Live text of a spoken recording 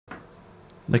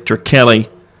Electra Kelly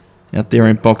out there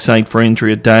in box 8 for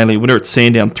Andrea Daly. Winner at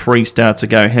Sandown 3 starts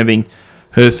ago, having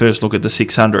her first look at the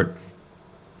 600.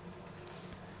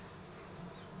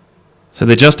 So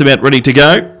they're just about ready to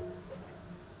go.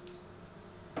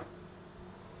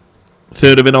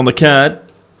 Third of it on the card.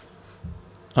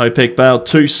 OPEC Bale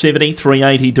 270,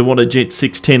 380 to Wanna Jet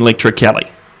 610 Electra Kelly.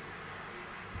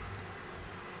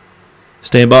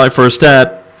 Stand by for a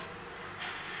start.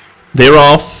 They're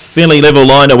off. Fairly level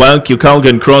line away.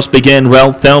 Kilcolgan Cross began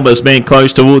well. Thelma's man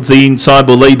close towards the inside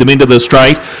will lead them into the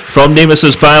straight. From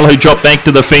Nemesis Bale, who dropped back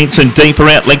to the fence and deeper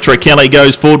out. Electra Kelly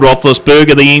goes forward.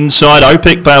 Roethlisberger the inside.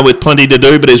 OPEC Bale with plenty to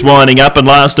do, but is winding up. And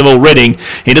last of all, Redding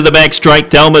into the back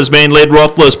straight. Thelma's man led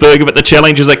Roethlisberger, but the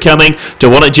challenges are coming to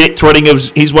Wanna Jet, threading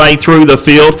his way through the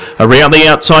field. Around the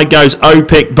outside goes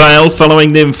OPEC Bale.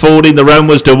 Following them forward in the run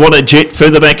was to Wanna Jet.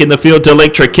 Further back in the field to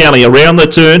Electra Kelly. Around the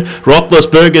turn,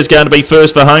 Roethlisberger's going to be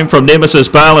first for home from Nemesis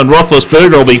Bale, and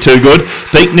Roethlisberger will be too good.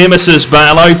 Beat Nemesis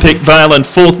Bale, OPEC Bale, and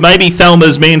fourth, maybe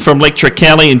Thelma's man from Electra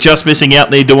Kelly, and just missing out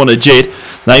there to Wanna Jet.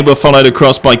 They were followed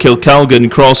across by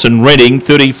Kilcolgan Cross and Redding,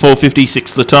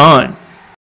 34.56 the time.